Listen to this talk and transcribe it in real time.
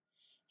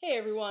Hey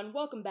everyone,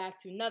 welcome back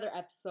to another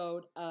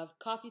episode of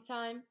Coffee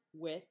Time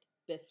with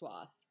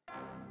Biswas.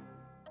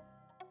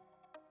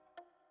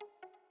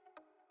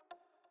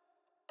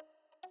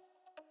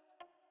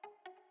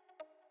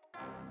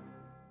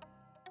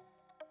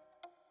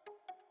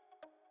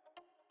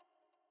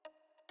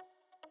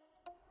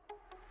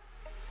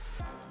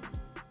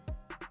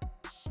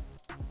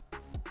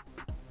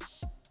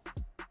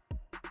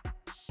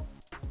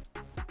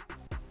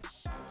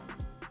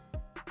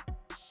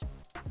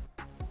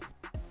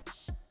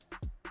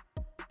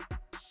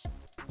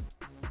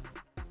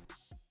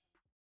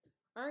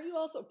 Aren't you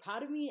also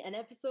proud of me? An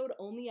episode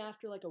only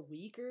after like a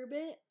week or a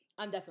bit?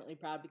 I'm definitely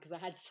proud because I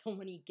had so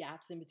many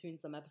gaps in between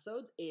some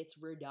episodes. It's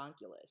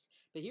redonkulous.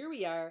 But here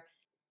we are.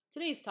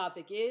 Today's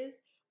topic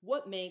is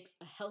what makes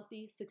a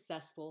healthy,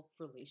 successful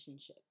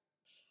relationship.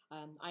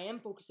 I am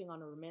focusing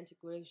on a romantic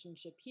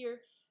relationship here.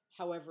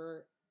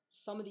 However,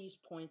 some of these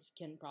points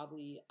can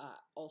probably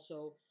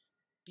also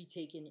be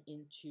taken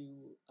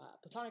into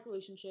platonic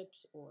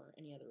relationships or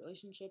any other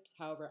relationships.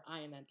 However, I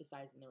am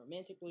emphasizing the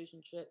romantic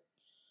relationship.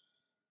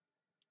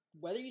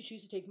 Whether you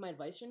choose to take my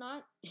advice or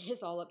not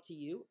is all up to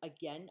you.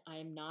 Again, I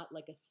am not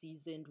like a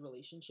seasoned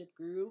relationship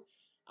guru.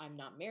 I'm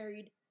not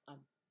married. I'm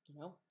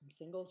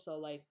single. So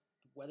like,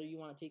 whether you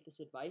want to take this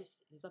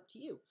advice is up to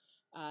you.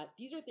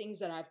 These are things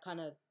that I've kind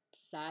of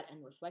sat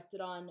and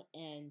reflected on,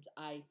 and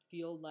I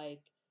feel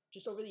like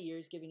just over the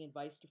years giving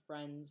advice to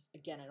friends.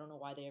 Again, I don't know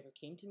why they ever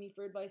came to me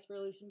for advice for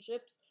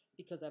relationships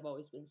because I've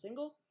always been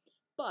single,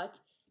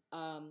 but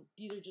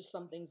these are just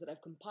some things that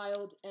I've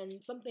compiled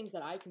and some things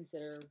that I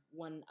consider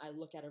when I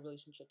look at a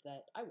relationship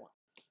that I want.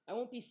 I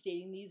won't be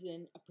stating these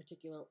in a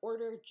particular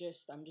order,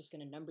 I'm just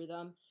going to number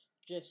them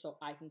just so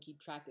I can keep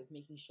track of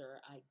making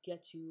sure I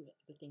get to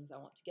the things I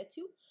want to get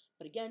to,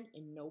 but again,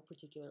 in no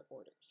particular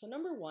order. So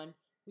number one,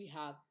 we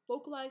have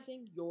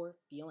vocalizing your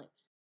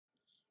feelings.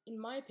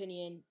 In my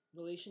opinion,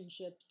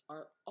 relationships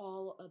are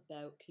all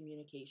about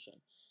communication,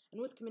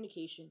 and with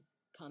communication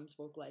comes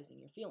vocalizing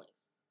your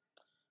feelings.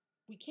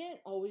 We can't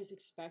always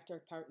expect our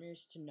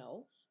partners to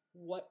know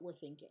what we're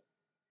thinking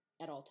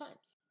at all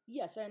times.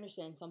 Yes, I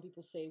understand some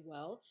people say,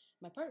 well,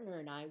 my partner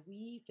and I,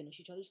 we finish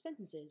each other's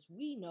sentences.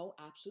 We know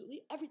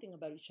absolutely everything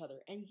about each other.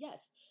 And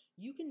yes,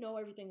 you can know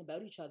everything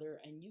about each other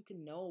and you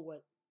can know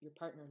what your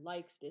partner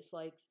likes,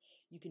 dislikes,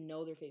 you can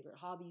know their favorite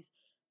hobbies,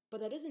 but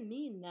that doesn't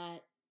mean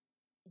that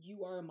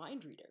you are a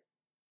mind reader.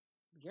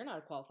 You're not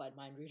a qualified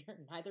mind reader,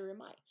 neither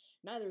am I.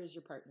 Neither is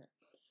your partner.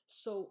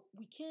 So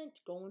we can't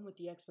go in with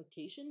the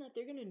expectation that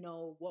they're going to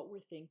know what we're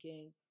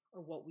thinking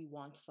or what we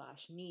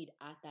want/need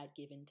at that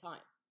given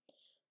time.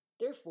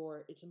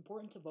 Therefore, it's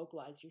important to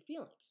vocalize your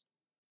feelings.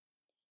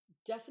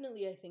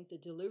 Definitely, I think the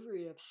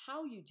delivery of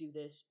how you do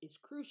this is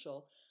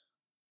crucial,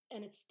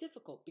 and it's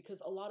difficult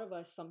because a lot of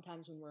us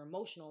sometimes when we're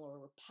emotional or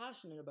we're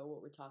passionate about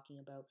what we're talking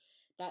about,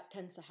 that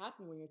tends to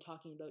happen when you're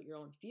talking about your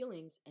own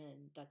feelings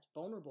and that's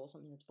vulnerable,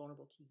 something that's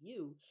vulnerable to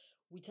you.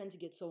 We tend to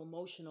get so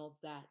emotional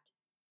that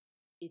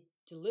it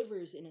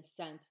delivers in a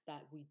sense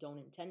that we don't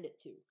intend it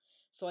to.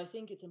 So I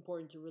think it's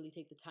important to really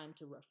take the time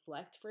to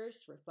reflect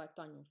first, reflect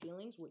on your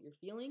feelings, what you're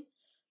feeling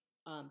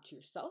to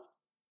yourself,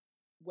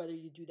 whether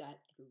you do that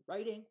through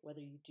writing,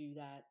 whether you do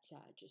that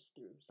just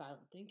through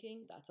silent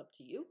thinking, that's up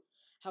to you.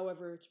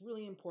 However, it's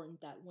really important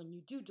that when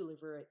you do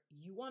deliver it,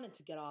 you want it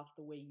to get off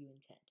the way you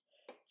intend.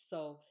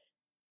 So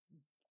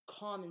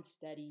calm and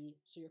steady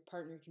so your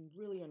partner can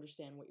really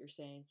understand what you're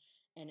saying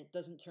and it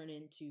doesn't turn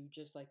into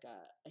just like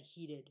a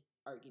heated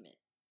argument.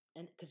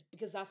 And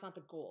because that's not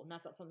the goal, and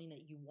that's not something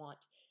that you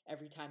want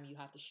every time you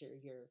have to share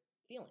your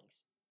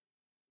feelings.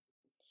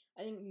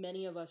 I think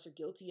many of us are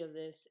guilty of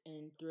this,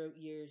 and throughout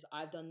years,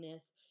 I've done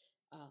this.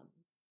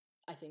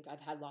 I think I've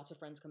had lots of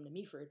friends come to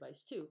me for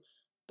advice too.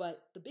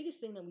 But the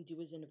biggest thing that we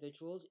do as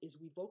individuals is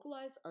we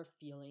vocalize our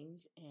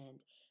feelings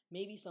and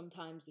maybe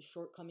sometimes the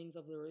shortcomings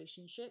of the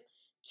relationship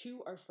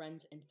to our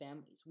friends and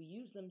families. We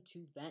use them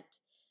to vent.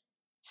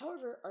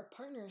 However, our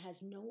partner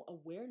has no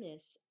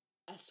awareness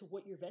as to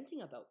what you're venting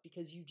about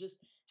because you just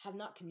have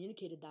not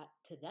communicated that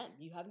to them.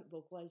 You haven't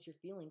vocalized your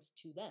feelings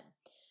to them.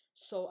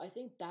 So I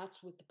think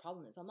that's what the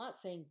problem is. I'm not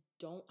saying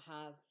don't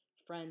have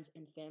friends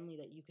and family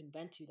that you can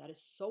vent to. That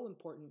is so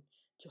important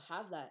to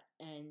have that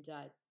and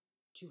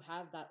to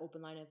have that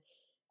open line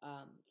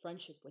of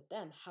friendship with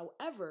them.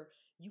 However,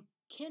 you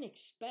can't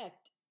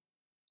expect,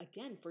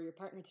 again, for your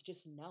partner to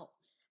just know.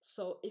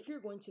 So if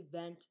you're going to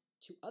vent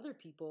to other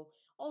people,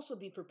 also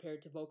be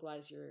prepared to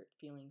vocalize your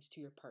feelings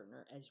to your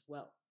partner as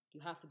well. You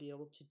have to be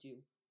able to do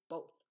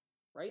both,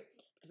 right?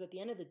 Because at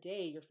the end of the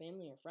day, your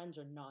family or friends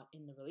are not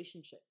in the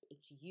relationship.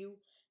 It's you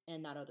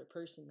and that other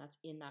person that's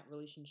in that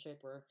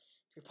relationship, or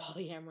if you're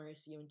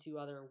polyamorous, you and two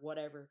other,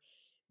 whatever.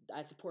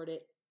 I support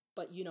it,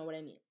 but you know what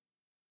I mean,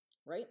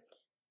 right?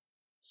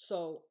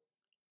 So,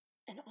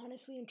 and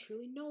honestly and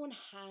truly, no one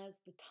has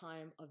the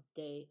time of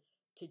day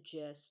to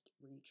just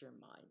read your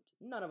mind.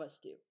 None of us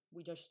do.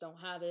 We just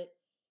don't have it.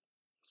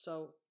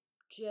 So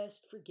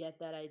just forget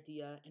that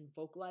idea and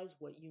vocalize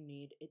what you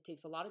need. It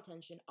takes a lot of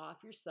tension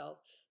off yourself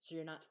so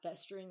you're not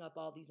festering up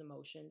all these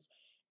emotions.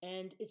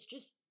 And it's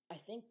just, I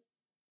think,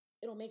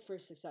 it'll make for a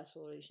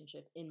successful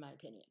relationship, in my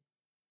opinion.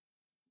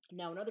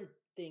 Now, another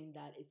thing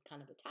that is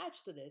kind of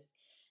attached to this,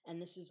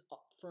 and this is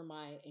for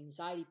my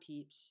anxiety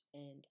peeps,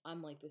 and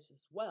I'm like this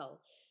as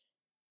well.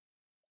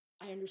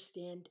 I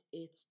understand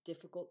it's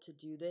difficult to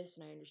do this,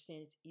 and I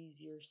understand it's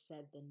easier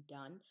said than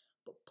done,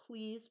 but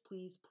please,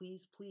 please,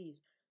 please,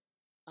 please,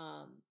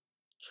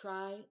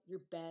 try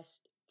your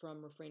best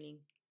from refraining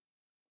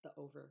the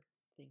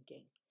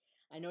overthinking.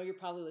 I know you're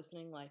probably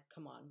listening like,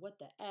 come on, what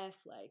the F?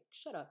 Like,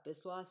 shut up,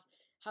 Biswas.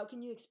 How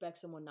can you expect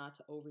someone not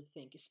to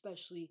overthink,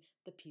 especially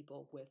the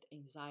people with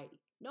anxiety?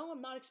 No,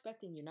 I'm not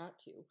expecting you not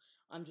to.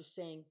 I'm just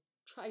saying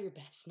try your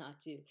best not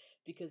to,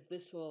 because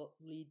this will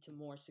lead to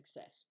more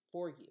success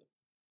for you.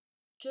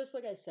 Just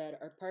like I said,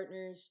 our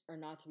partners are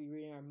not to be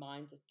reading our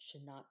minds. It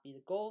should not be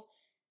the goal.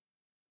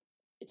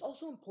 It's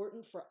also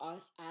important for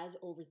us as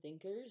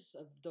overthinkers,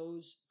 of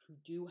those who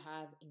do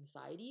have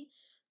anxiety,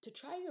 to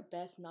try your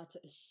best not to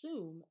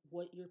assume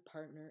what your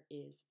partner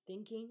is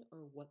thinking or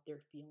what their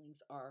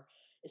feelings are,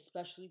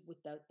 especially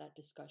without that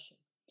discussion.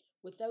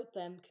 Without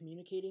them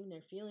communicating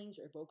their feelings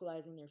or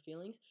vocalizing their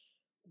feelings,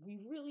 we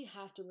really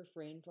have to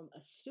refrain from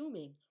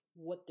assuming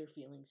what their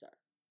feelings are.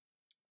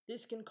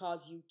 This can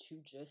cause you to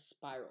just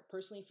spiral.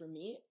 Personally, for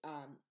me,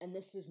 and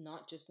this is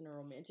not just in a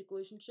romantic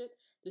relationship,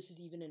 this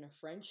is even in a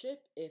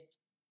friendship. If,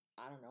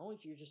 I don't know,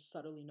 if you're just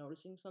subtly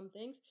noticing some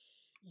things,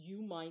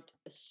 you might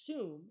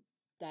assume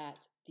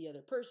that the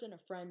other person, a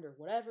friend or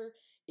whatever,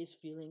 is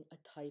feeling a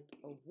type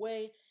of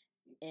way,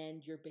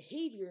 and your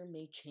behavior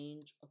may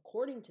change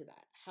according to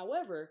that.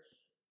 However,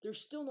 there's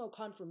still no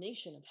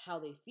confirmation of how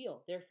they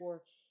feel.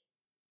 Therefore,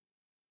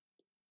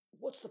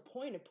 what's the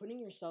point of putting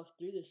yourself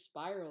through this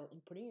spiral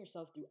and putting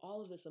yourself through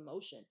all of this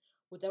emotion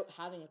without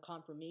having a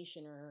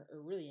confirmation or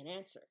really an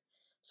answer?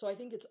 So I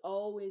think it's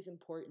always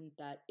important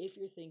that if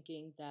you're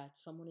thinking that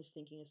someone is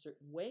thinking a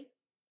certain way,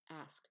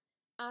 ask.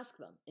 Ask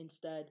them.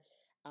 Instead,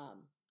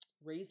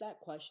 raise that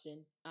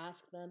question,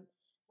 ask them,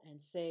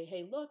 and say,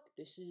 hey, look,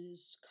 this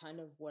is kind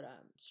of what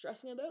I'm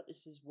stressing about.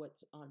 This is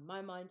what's on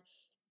my mind.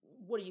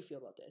 What do you feel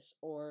about this?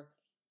 Or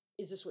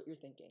is this what you're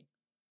thinking?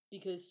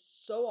 Because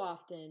so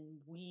often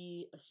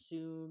we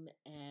assume,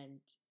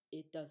 and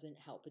it doesn't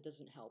help. It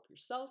doesn't help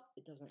yourself.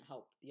 It doesn't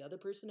help the other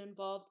person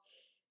involved.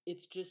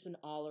 It's just an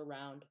all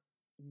around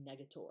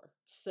negator.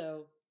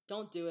 So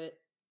don't do it.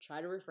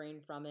 Try to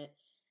refrain from it.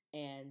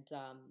 And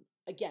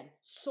again,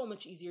 so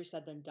much easier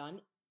said than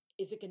done.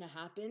 Is it going to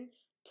happen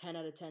 10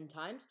 out of 10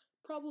 times?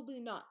 Probably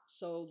not.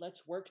 So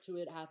let's work to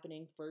it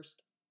happening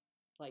first,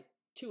 like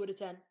 2 out of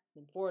 10,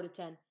 then 4 out of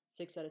 10,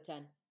 6 out of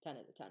 10, 10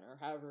 out of 10, or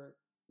however,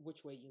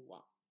 which way you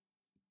want.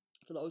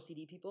 For the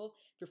OCD people,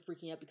 if you're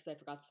freaking out because I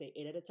forgot to say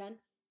 8 out of 10,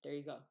 there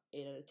you go,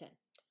 8 out of 10.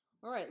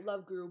 All right,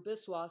 Love Guru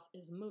Biswas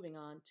is moving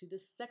on to the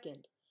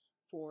second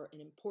for an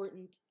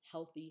important,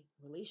 healthy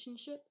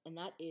relationship, and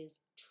that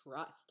is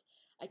trust.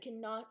 I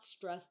cannot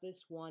stress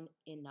this one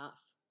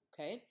enough,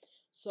 okay?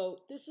 So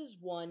this is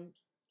one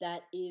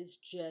that is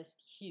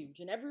just huge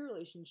in every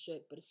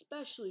relationship, but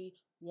especially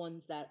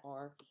ones that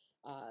are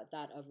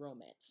that of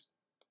romance,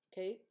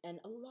 okay? And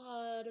a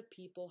lot of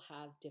people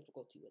have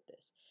difficulty with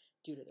this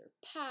due to their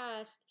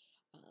past,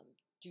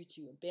 due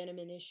to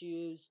abandonment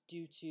issues,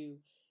 due to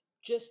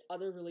just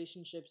other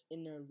relationships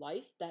in their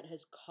life that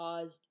has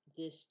caused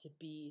this to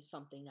be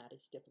something that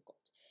is difficult.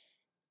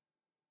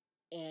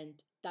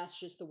 And that's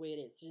just the way it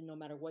is. No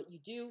matter what you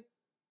do,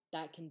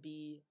 that can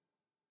be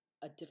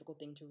a difficult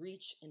thing to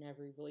reach in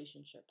every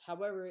relationship.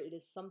 However, it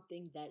is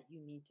something that you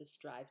need to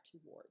strive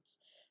towards,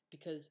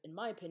 because in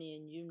my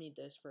opinion, you need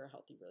this for a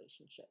healthy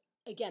relationship.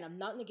 Again, I'm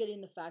not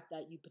negating the fact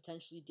that you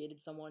potentially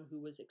dated someone who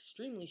was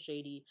extremely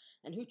shady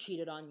and who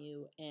cheated on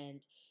you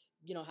and,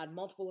 had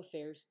multiple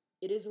affairs.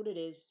 It is what it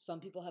is. Some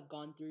people have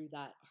gone through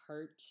that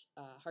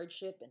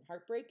hardship and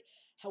heartbreak.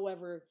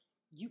 However,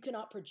 you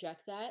cannot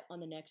project that on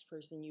the next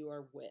person you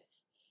are with.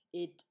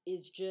 It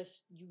is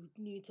just, you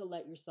need to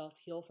let yourself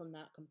heal from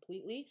that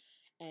completely.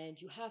 And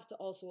you have to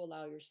also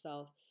allow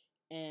yourself,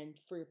 and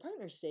for your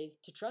partner's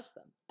sake, to trust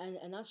them.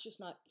 And that's just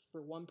not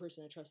for one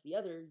person to trust the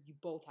other. You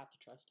both have to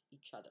trust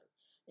each other,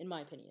 in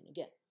my opinion,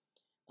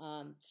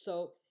 again.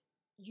 So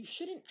you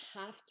shouldn't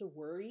have to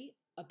worry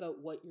about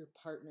what your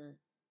partner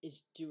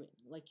is doing.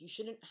 Like, you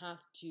shouldn't have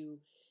to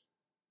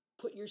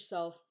put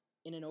yourself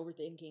in an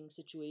overthinking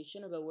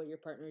situation about what your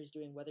partner is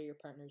doing, whether your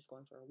partner is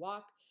going for a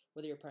walk,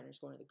 whether your partner is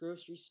going to the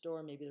grocery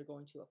store, maybe they're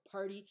going to a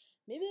party,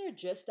 maybe they're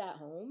just at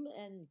home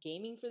and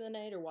gaming for the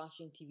night or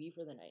watching TV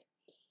for the night.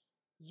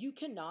 You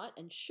cannot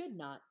and should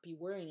not be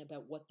worrying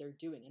about what they're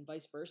doing, and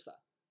vice versa.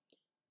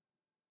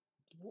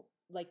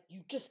 Like,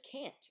 you just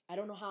can't. I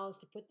don't know how else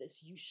to put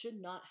this. You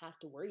should not have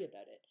to worry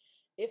about it.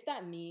 If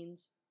that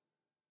means,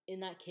 in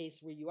that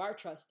case where you are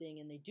trusting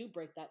and they do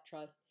break that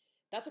trust,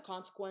 that's a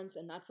consequence,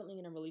 and that's something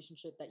in a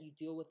relationship that you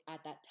deal with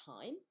at that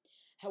time.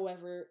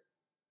 However,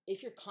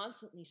 if you're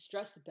constantly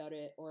stressed about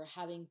it, or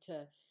having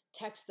to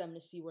text them to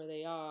see where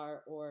they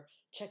are, or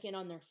check in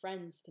on their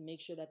friends to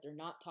make sure that they're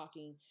not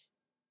talking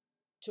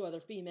to other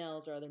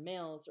females or other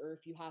males, or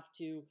if you have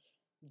to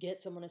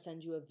get someone to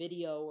send you a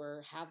video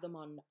or have them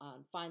on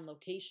find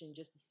location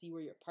just to see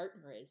where your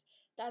partner is.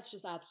 That's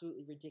just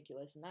absolutely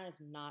ridiculous, and that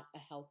is not a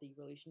healthy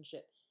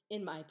relationship,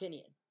 in my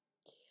opinion.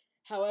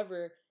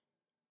 However,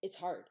 it's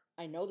hard.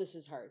 I know this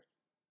is hard,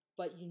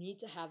 but you need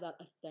to have that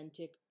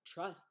authentic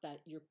trust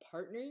that your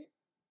partner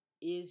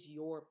is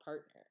your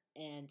partner.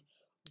 And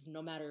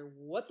no matter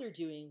what they're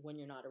doing when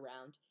you're not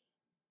around,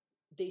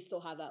 they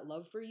still have that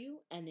love for you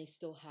and they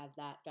still have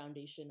that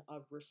foundation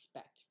of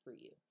respect for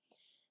you.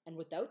 And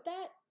without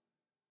that,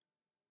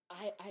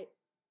 I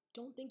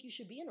don't think you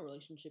should be in a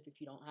relationship if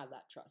you don't have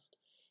that trust.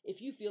 If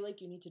you feel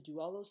like you need to do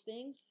all those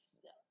things,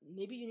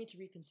 maybe you need to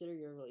reconsider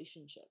your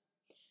relationship.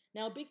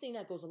 Now, a big thing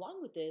that goes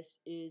along with this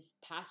is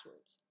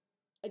passwords.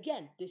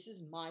 Again, this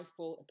is my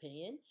full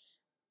opinion.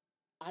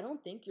 I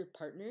don't think your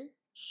partner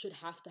should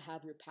have to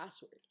have your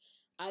password.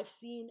 I've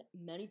seen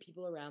many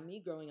people around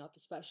me growing up,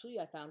 especially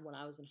I found when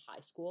I was in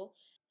high school.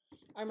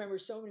 I remember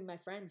so many of my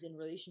friends in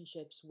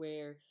relationships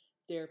where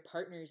their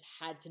partners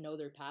had to know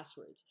their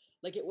passwords.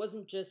 Like it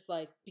wasn't just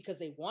like because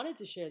they wanted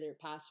to share their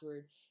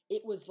password,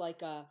 it was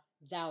like a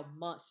thou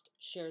must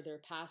share their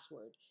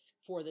password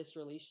for this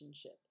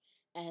relationship.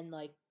 And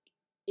like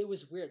it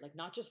was weird, like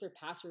not just their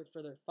password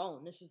for their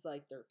phone. This is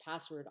like their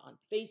password on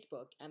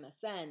Facebook,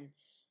 MSN,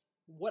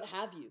 what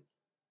have you.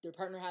 Their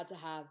partner had to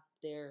have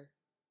their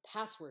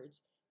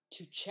passwords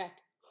to check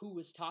who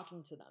was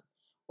talking to them.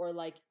 Or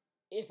like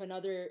if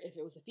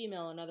it was a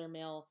female, another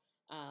male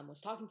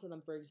was talking to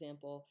them, for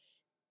example,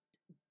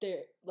 there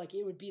like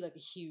it would be like a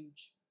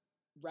huge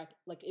wreck.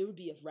 Like it would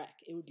be a wreck.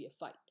 It would be a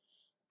fight.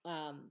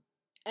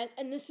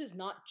 And this is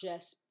not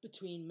just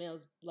between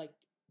males, like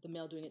the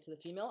male doing it to the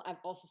female. I've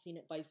also seen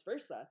it vice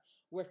versa,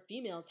 where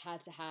females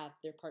had to have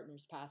their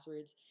partner's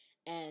passwords,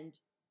 and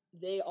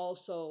they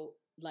also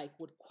like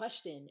would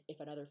question if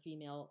another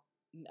female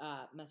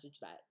messaged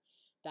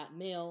that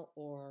male,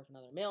 or if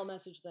another male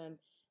messaged them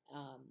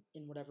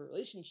in whatever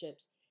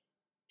relationships.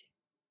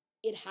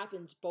 It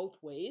happens both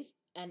ways,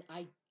 and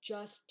I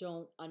just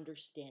don't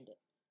understand it.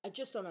 I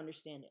just don't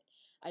understand it.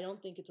 I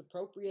don't think it's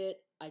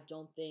appropriate. I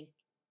don't think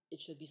it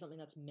should be something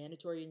that's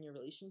mandatory in your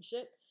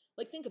relationship.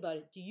 Like, think about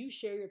it. Do you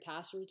share your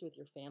passwords with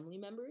your family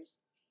members?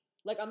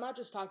 Like, I'm not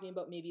just talking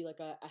about maybe like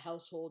a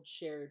household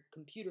shared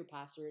computer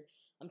password.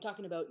 I'm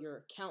talking about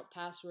your account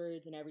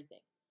passwords and everything.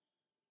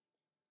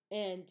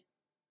 And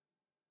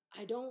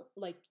I don't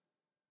like,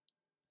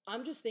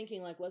 I'm just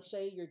thinking like, let's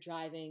say you're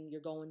driving,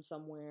 you're going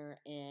somewhere,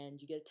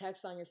 and you get a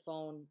text on your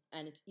phone,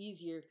 and it's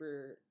easier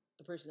for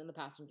the person in the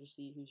passenger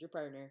seat, who's your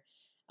partner,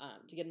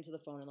 to get into the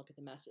phone and look at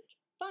the message.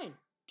 Fine,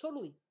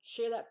 totally,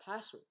 share that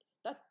password.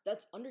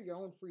 That's under your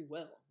own free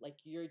will. Like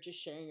you're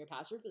just sharing your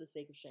password for the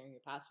sake of sharing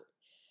your password.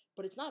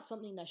 But it's not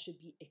something that should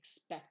be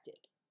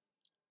expected,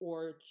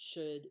 or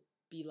should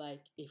be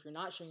like, if you're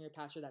not sharing your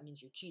password, that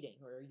means you're cheating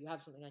or you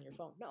have something on your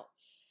phone. No,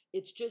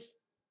 it's just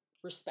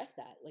respect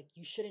that. Like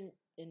you shouldn't.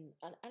 And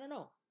I don't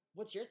know.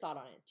 What's your thought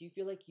on it? Do you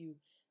feel like you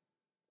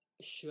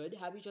should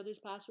have each other's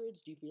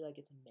passwords? Do you feel like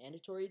it's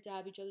mandatory to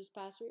have each other's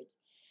passwords?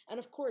 And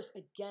of course,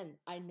 again,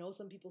 I know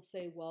some people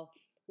say, well,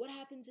 what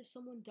happens if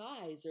someone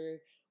dies? Or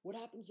what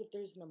happens if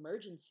there's an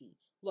emergency?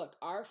 Look,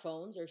 our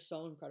phones are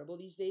so incredible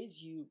these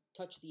days. You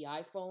touch the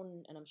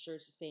iPhone, and I'm sure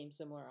it's the same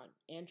similar on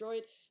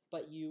Android,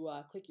 but you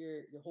click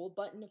your hold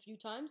button a few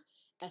times,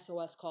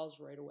 SOS calls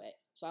right away.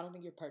 So I don't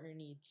think your partner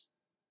needs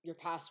your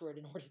password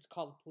in order to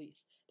call the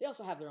police. They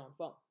also have their own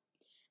phone.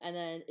 And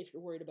then if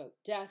you're worried about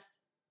death,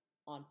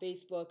 on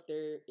Facebook,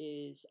 there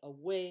is a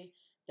way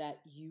that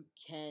you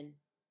can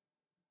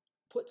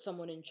put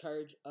someone in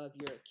charge of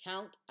your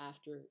account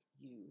after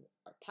you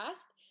are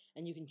passed,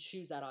 and you can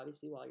choose that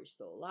obviously while you're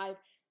still alive,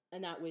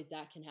 and that way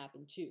that can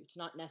happen too. It's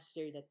not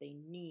necessary that they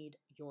need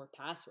your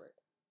password.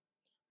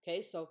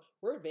 Okay, so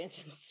we're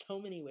advancing in so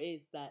many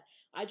ways that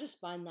I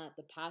just find that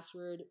the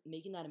password,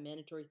 making that a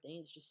mandatory thing,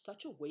 is just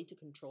such a way to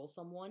control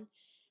someone,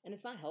 and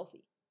it's not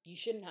healthy. You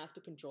shouldn't have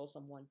to control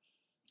someone.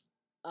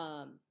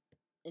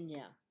 And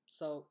yeah,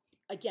 so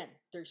again,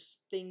 there's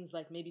things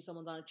like maybe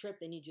someone's on a trip,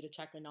 they need you to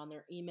check in on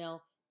their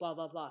email, blah,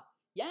 blah, blah.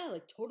 Yeah,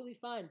 like totally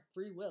fine,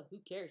 free will, who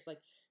cares? Like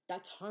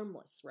that's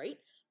harmless, right?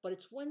 But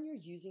it's when you're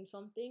using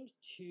something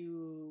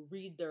to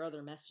read their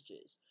other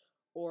messages,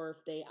 or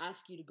if they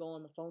ask you to go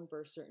on the phone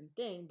for a certain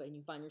thing, but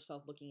you find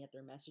yourself looking at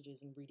their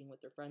messages and reading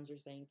what their friends are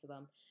saying to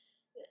them,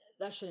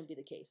 that shouldn't be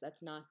the case.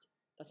 That's not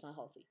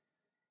healthy.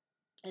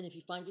 And if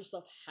you find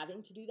yourself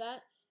having to do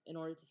that in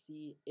order to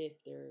see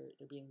if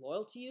they're being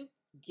loyal to you,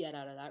 get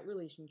out of that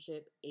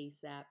relationship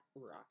ASAP,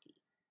 Rocky.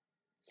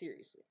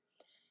 Seriously.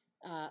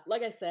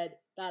 Like I said,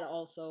 that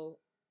also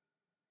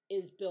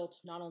is built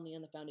not only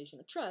on the foundation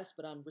of trust,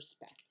 but on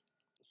respect.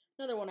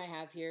 Another one I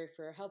have here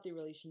for a healthy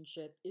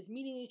relationship is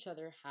meeting each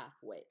other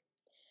halfway.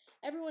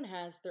 Everyone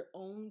has their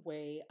own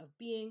way of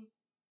being,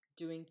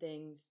 doing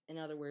things, in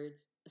other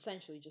words,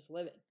 essentially just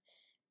living.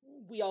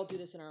 We all do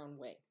this in our own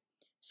way.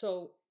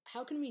 So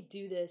how can we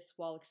do this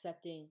while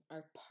accepting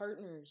our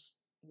partner's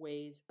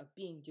ways of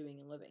being, doing,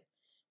 and living?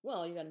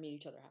 Well, you got to meet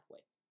each other halfway.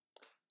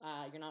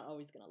 You're not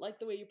always going to like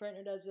the way your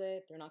partner does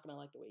it. They're not going to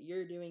like the way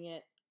you're doing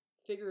it.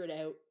 figure it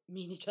out,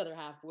 meet each other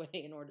halfway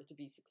in order to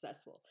be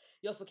successful.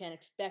 You also can't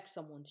expect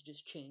someone to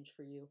just change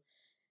for you.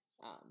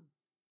 Um,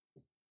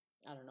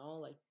 I don't know,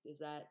 like is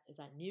that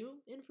new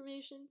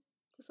information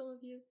to some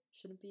of you?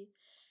 Shouldn't be.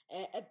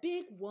 A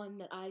big one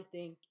that I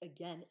think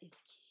again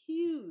is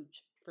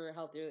huge for a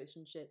healthy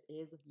relationship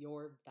is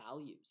your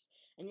values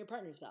and your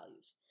partner's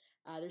values.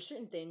 There's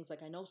certain things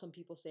like I know some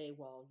people say,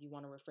 well, you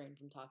want to refrain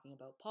from talking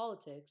about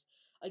politics.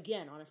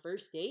 Again, on a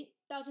first date,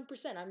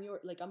 1,000%,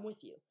 I'm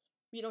with you.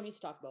 You don't need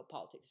to talk about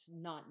politics; it's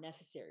not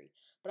necessary.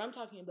 But I'm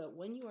talking about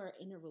when you are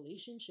in a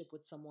relationship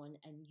with someone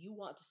and you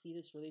want to see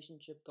this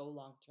relationship go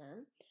long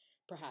term,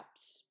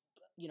 perhaps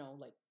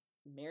like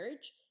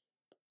marriage.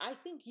 I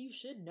think you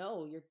should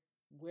know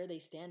where they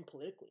stand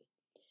politically,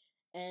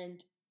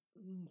 and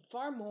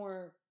far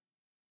more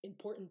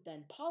important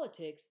than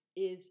politics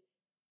is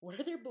what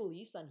are their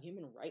beliefs on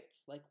human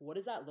rights? Like, what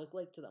does that look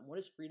like to them? What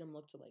does freedom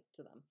look to like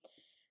to them?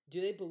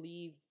 Do they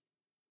believe,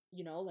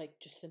 like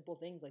just simple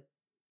things like,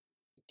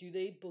 do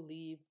they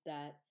believe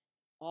that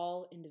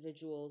all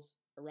individuals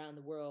around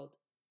the world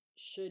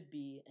should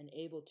be and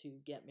able to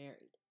get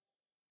married,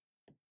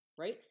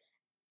 right?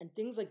 And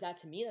things like that,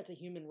 to me, that's a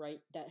human right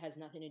that has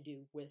nothing to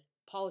do with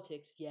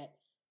politics. Yet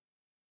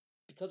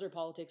because our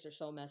politics are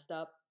so messed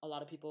up, a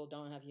lot of people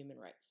don't have human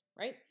rights,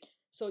 right?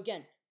 So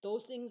again,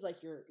 those things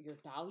like your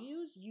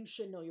values, you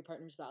should know your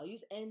partner's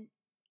values, and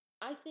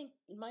I think,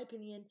 in my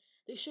opinion,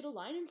 they should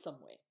align in some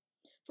way.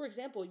 For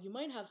example, you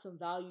might have some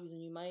values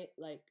and you might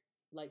like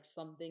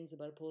some things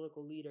about a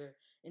political leader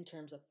in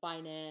terms of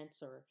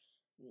finance, or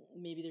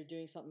maybe they're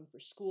doing something for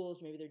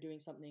schools, maybe they're doing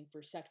something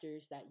for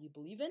sectors that you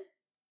believe in.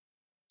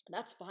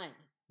 That's fine.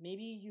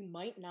 Maybe you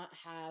might not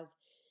have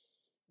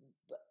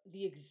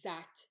the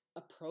exact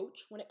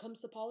approach when it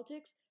comes to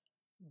politics,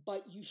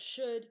 but you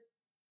should,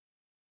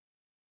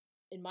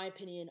 in my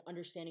opinion,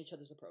 understand each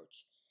other's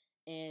approach.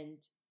 And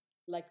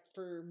like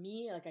for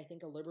me, like I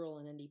think a liberal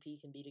and NDP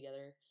can be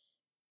together,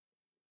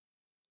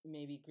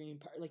 maybe Green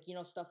Party,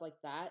 like stuff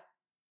like that.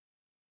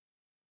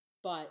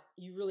 But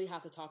you really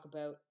have to talk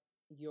about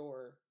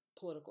your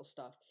political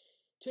stuff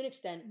to an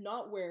extent,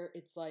 not where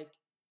it's like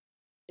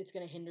it's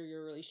going to hinder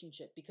your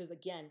relationship, because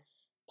again,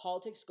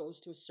 politics goes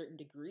to a certain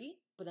degree,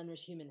 but then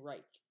there's human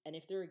rights, and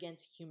if they're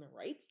against human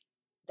rights,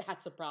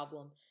 that's a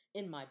problem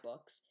in my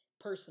books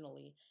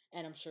personally,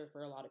 and I'm sure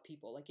for a lot of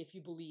people. Like if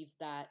you believe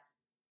that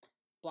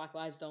Black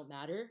lives don't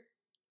matter,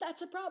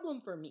 that's a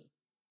problem for me,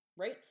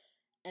 right?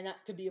 And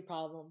that could be a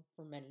problem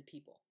for many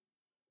people.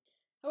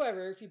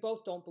 However, if you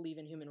both don't believe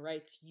in human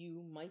rights,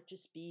 you might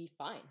just be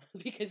fine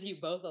because you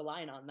both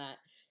align on that.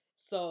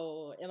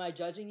 So, am I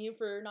judging you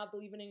for not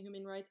believing in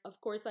human rights?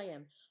 Of course I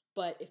am.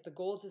 But if the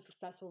goal is a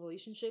successful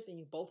relationship and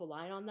you both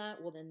align on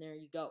that, well, then there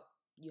you go.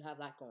 You have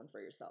that going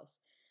for yourselves.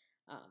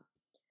 Um,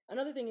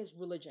 Another thing is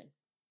religion.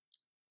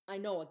 I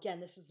know, again,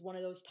 this is one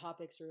of those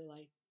topics where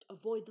like,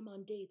 avoid them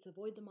on dates,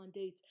 avoid them on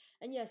dates.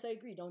 And yes, I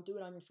agree, don't do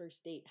it on your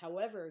first date.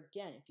 However,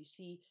 again, if you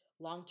see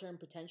long-term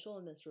potential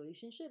in this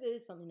relationship, it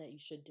is something that you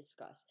should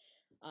discuss.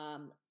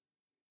 Um,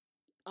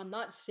 I'm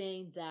not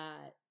saying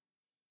that,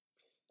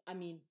 I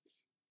mean,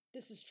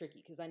 this is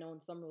tricky because I know in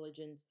some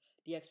religions,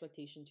 the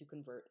expectation to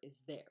convert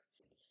is there.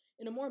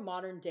 In a more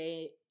modern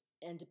day,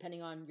 and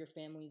depending on your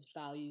family's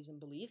values and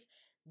beliefs,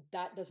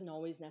 that doesn't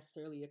always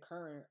necessarily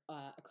occur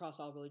across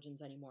all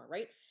religions anymore,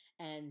 right?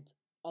 And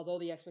although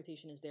the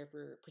expectation is there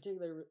for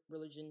particular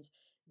religions,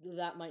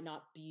 that might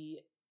not be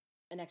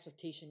an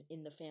expectation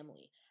in the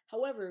family.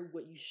 However,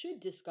 what you should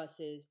discuss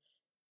is,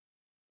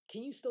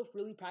 can you still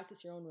really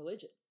practice your own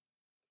religion?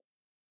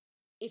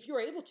 If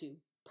you're able to,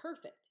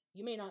 perfect.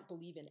 You may not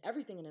believe in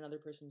everything in another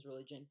person's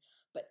religion,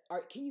 but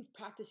can you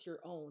practice your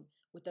own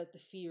without the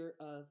fear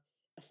of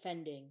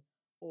offending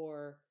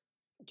or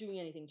doing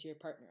anything to your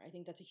partner? I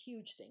think that's a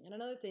huge thing. And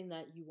another thing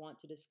that you want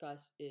to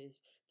discuss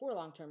is, for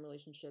long-term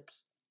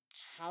relationships,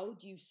 how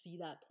do you see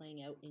that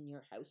playing out in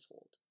your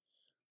household,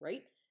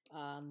 right?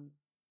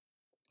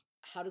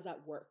 How does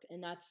that work?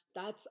 And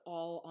that's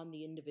all on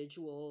the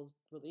individual's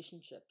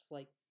relationships.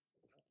 Like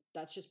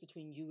that's just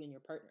between you and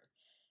your partner.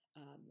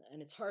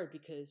 And it's hard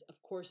because,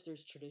 of course,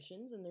 there's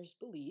traditions and there's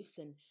beliefs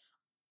and,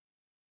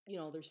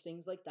 there's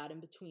things like that in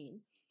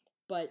between.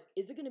 But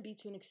is it going to be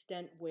to an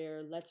extent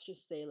where, let's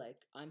just say, like,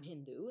 I'm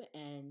Hindu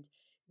and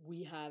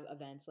we have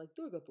events like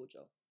Durga Puja?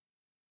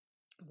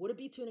 Would it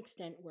be to an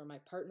extent where my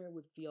partner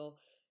would feel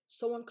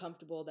so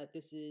uncomfortable that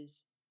this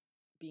is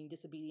being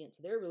disobedient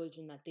to their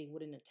religion that they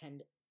wouldn't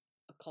attend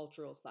a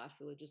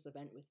cultural/religious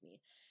event with me?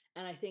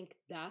 And I think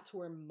that's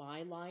where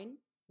my line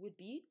would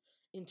be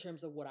in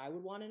terms of what I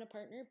would want in a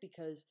partner,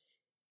 because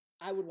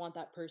I would want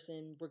that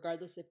person,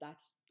 regardless if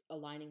that's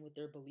aligning with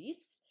their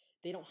beliefs.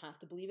 They don't have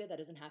to believe it. That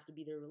doesn't have to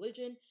be their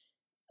religion.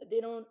 They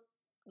don't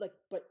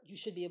but you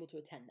should be able to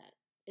attend that,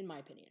 in my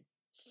opinion.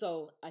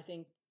 So I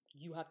think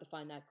you have to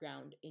find that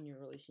ground in your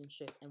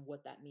relationship and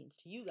what that means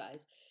to you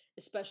guys,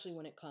 especially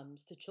when it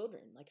comes to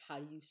children. Like, how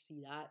do you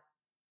see that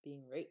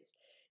being raised?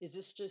 Is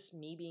this just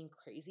me being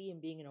crazy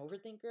and being an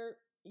overthinker?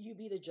 You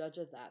be the judge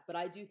of that. But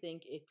I do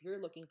think if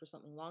you're looking for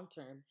something long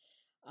term,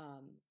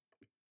 um,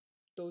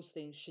 those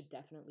things should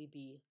definitely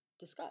be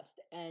discussed.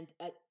 And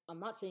I'm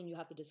not saying you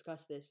have to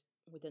discuss this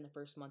within the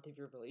first month of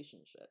your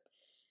relationship.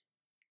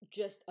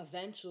 Just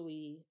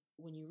eventually,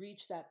 when you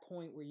reach that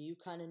point where you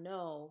kind of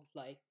know,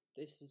 like,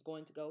 this is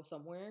going to go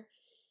somewhere,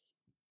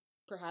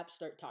 perhaps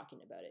start talking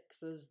about it.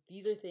 Because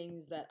these are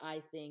things that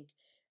I think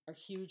are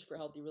huge for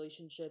healthy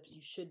relationships.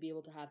 You should be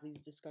able to have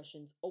these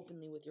discussions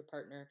openly with your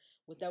partner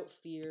without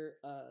fear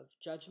of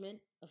judgment,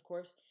 of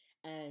course,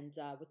 and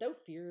without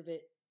fear of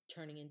it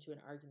turning into an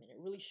argument. It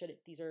really shouldn't.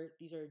 These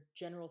are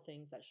general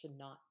things that should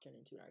not turn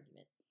into an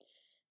argument.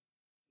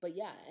 But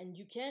yeah, and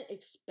you can't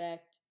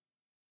expect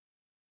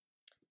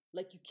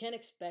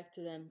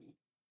to them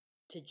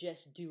to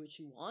just do what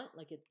you want.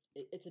 Like,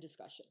 it's a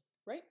discussion,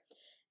 right?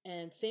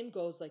 And same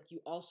goes, like,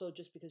 you also,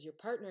 just because your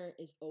partner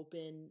is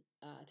open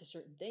to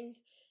certain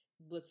things,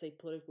 let's say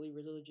politically,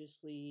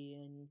 religiously,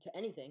 and to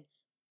anything,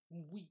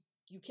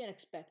 you can't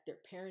expect their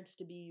parents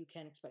to be, you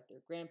can't expect their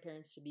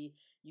grandparents to be,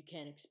 you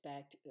can't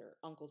expect their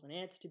uncles and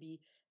aunts to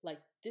be. Like,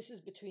 this is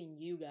between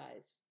you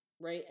guys,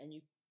 right? And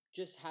you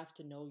just have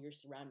to know your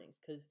surroundings,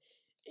 because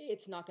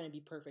it's not going to be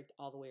perfect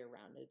all the way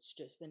around. It's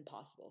just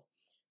impossible.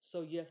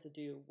 So you have to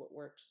do what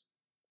works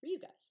for you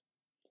guys.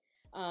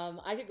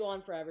 I could go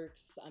on forever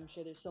because I'm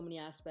sure there's so many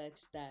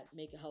aspects that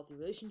make a healthy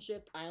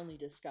relationship. I only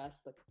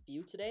discussed like a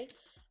few today.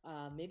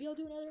 Maybe I'll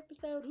do another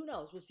episode. Who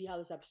knows? We'll see how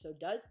this episode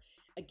does.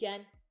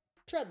 Again,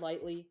 tread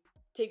lightly.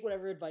 Take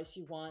whatever advice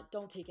you want.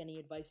 Don't take any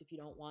advice if you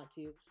don't want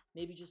to.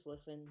 Maybe just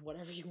listen.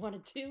 Whatever you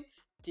want to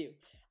do.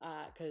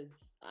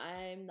 Because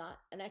I'm not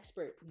an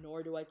expert,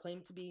 nor do I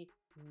claim to be,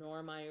 nor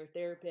am I your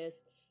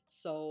therapist.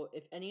 So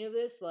if any of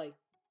this, like,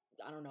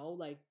 I don't know,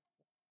 like,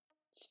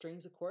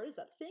 strings a chord, is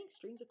that the saying?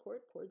 Strings a chord,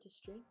 chords a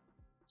string?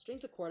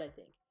 Strings a chord, I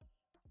think.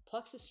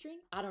 Plucks a string?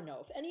 I don't know.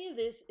 If any of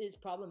this is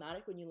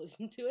problematic when you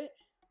listen to it,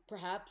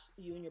 perhaps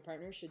you and your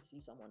partner should see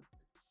someone.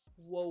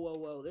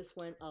 Whoa. This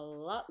went a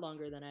lot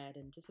longer than I had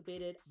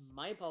anticipated.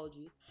 My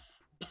apologies.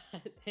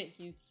 But thank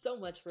you so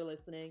much for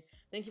listening.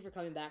 Thank you for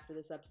coming back for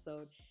this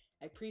episode.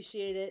 I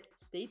appreciate it.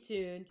 Stay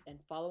tuned and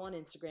follow on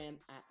Instagram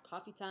at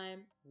Coffee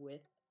Time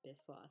with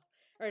Biswas.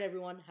 All right,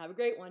 everyone. Have a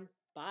great one.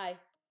 Bye.